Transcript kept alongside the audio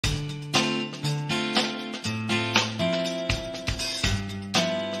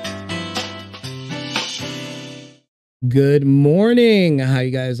Good morning. How you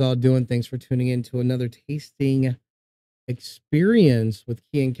guys all doing? Thanks for tuning in to another tasting experience with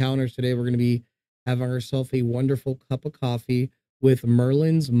Key Encounters. Today we're going to be having ourselves a wonderful cup of coffee with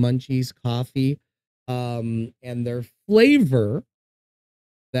Merlin's Munchies coffee. And their flavor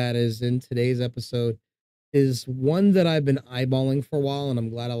that is in today's episode is one that I've been eyeballing for a while, and I'm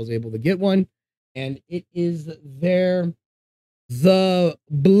glad I was able to get one. And it is the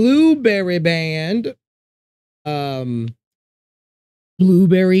Blueberry Band. Um,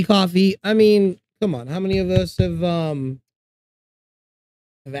 Blueberry coffee. I mean, come on. How many of us have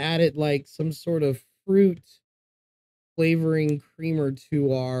added like some sort of fruit flavoring creamer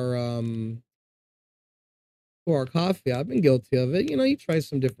to our coffee? I've been guilty of it. You know, you try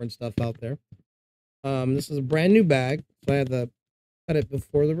some different stuff out there. This is a brand new bag, so I had to cut it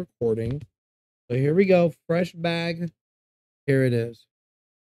before the recording. So here we go. Fresh bag. Here it is.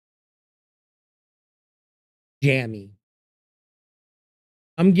 Jammy.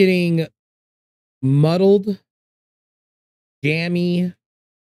 I'm getting muddled, jammy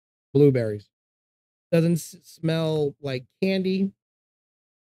blueberries. Doesn't smell like candy.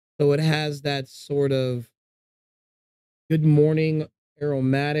 So it has that sort of good morning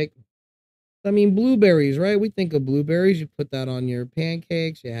aromatic. I mean, blueberries, right? We think of blueberries. You put that on your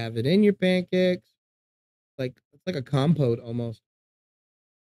pancakes. You have it in your pancakes. Like it's like a compote almost.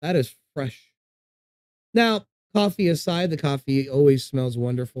 That is fresh. Now, coffee aside, the coffee always smells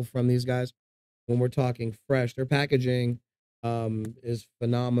wonderful from these guys. When we're talking fresh, their packaging is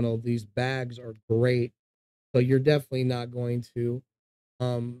phenomenal. These bags are great. So you're definitely not going to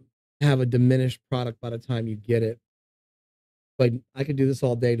um have a diminished product by the time you get it. But I could do this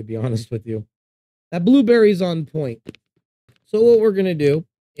all day, to be honest with you. That blueberry's on point. So what we're gonna do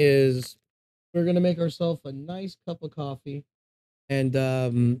is we're gonna make ourselves a nice cup of coffee,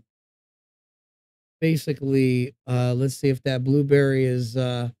 and basically, let's see if that blueberry is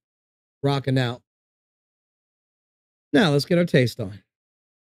rocking out. Now let's get our taste on.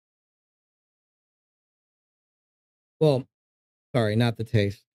 Well, sorry, not the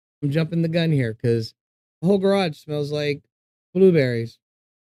taste. I'm jumping the gun here because the whole garage smells like blueberries.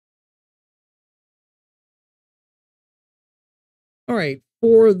 All right,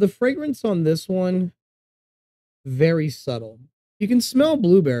 for the fragrance on this one, very subtle. You can smell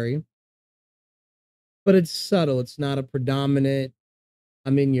blueberry, but it's subtle. It's not a predominant,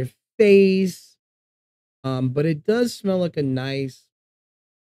 I'm in your face. But it does smell like a nice,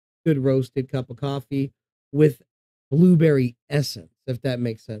 good roasted cup of coffee with blueberry essence, if that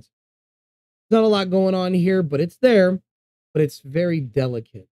makes sense. Not a lot going on here, but it's there, but it's very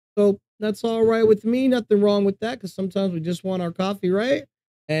delicate. So that's all right with me. Nothing wrong with that because sometimes we just want our coffee, right?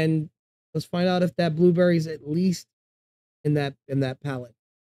 And let's find out if that blueberry is at least in that palette.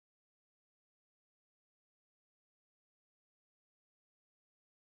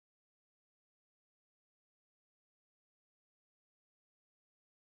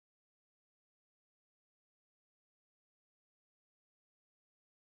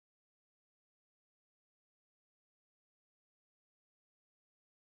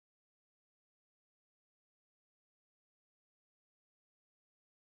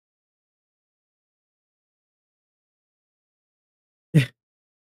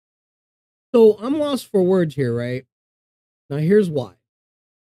 So I'm lost for words here, right? Now here's why.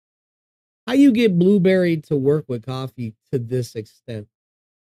 How you get blueberry to work with coffee to this extent?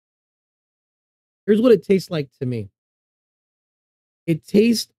 Here's what it tastes like to me. It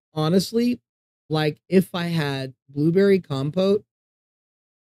tastes honestly like if I had blueberry compote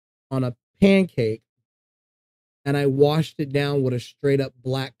on a pancake and I washed it down with a straight up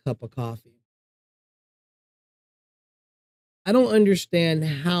black cup of coffee. I don't understand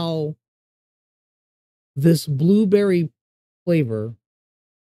how this blueberry flavor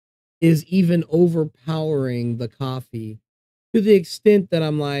is even overpowering the coffee to the extent that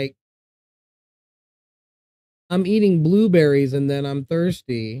I'm like, I'm eating blueberries and then I'm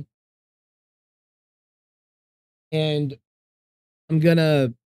thirsty and I'm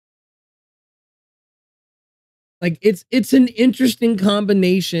gonna like it's an interesting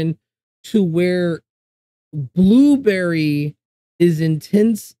combination to where blueberry is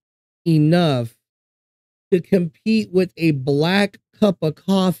intense enough to compete with a black cup of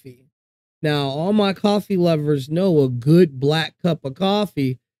coffee. Now, all my coffee lovers know a good black cup of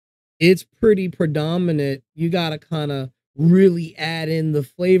coffee, it's pretty predominant. You got to kind of really add in the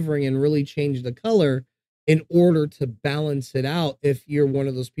flavoring and really change the color in order to balance it out if you're one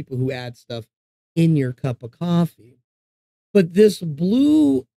of those people who add stuff in your cup of coffee. But this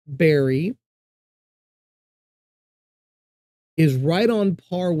blueberry is right on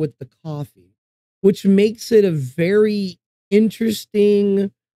par with the coffee. which makes it a very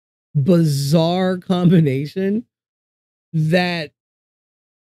interesting, bizarre combination that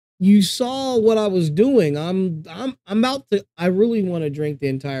you saw what I was doing. I'm about to, I really want to drink the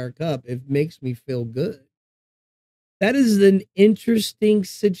entire cup. It makes me feel good. That is an interesting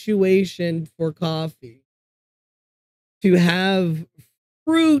situation for coffee, to have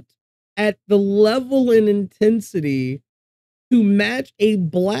fruit at the level and intensity to match a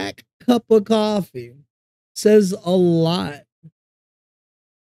black cup of coffee. Says a lot.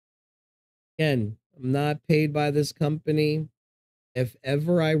 Again, I'm not paid by this company. If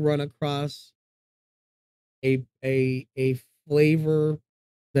ever I run across a flavor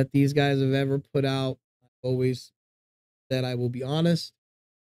that these guys have ever put out, I always said I will be honest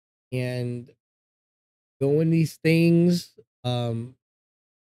and go in these things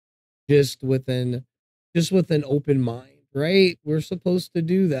just with an open mind, right? We're supposed to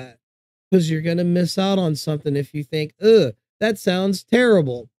do that, because you're gonna miss out on something if you think, ugh, that sounds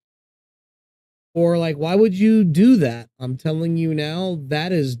terrible. Or like, why would you do that? I'm telling you now,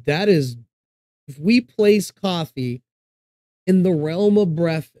 that is if we place coffee in the realm of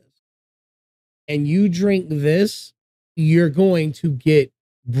breakfast and you drink this, you're going to get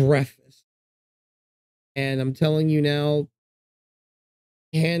breakfast. And I'm telling you now,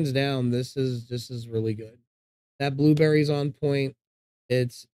 hands down, this is really good. That blueberry's on point.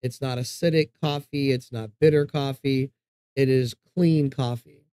 It's not acidic coffee, it's not bitter coffee. It is clean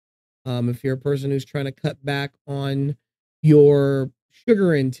coffee. If you're a person who's trying to cut back on your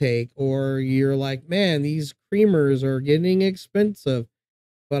sugar intake, or you're like, man, these creamers are getting expensive,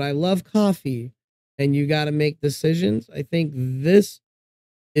 but I love coffee, and you got to make decisions, I think this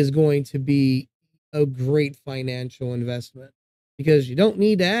is going to be a great financial investment, because you don't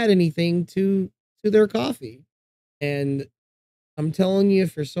need to add anything to their coffee. And I'm telling you,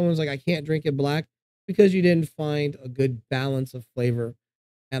 if for someone's like, I can't drink it black, because you didn't find a good balance of flavor.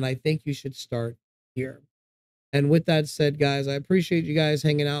 And I think you should start here. And with that said, guys, I appreciate you guys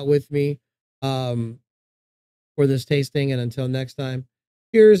hanging out with me um, for this tasting. And until next time,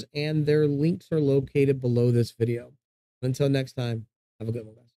 cheers. And their links are located below this video. Until next time, have a good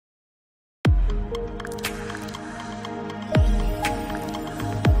one, guys.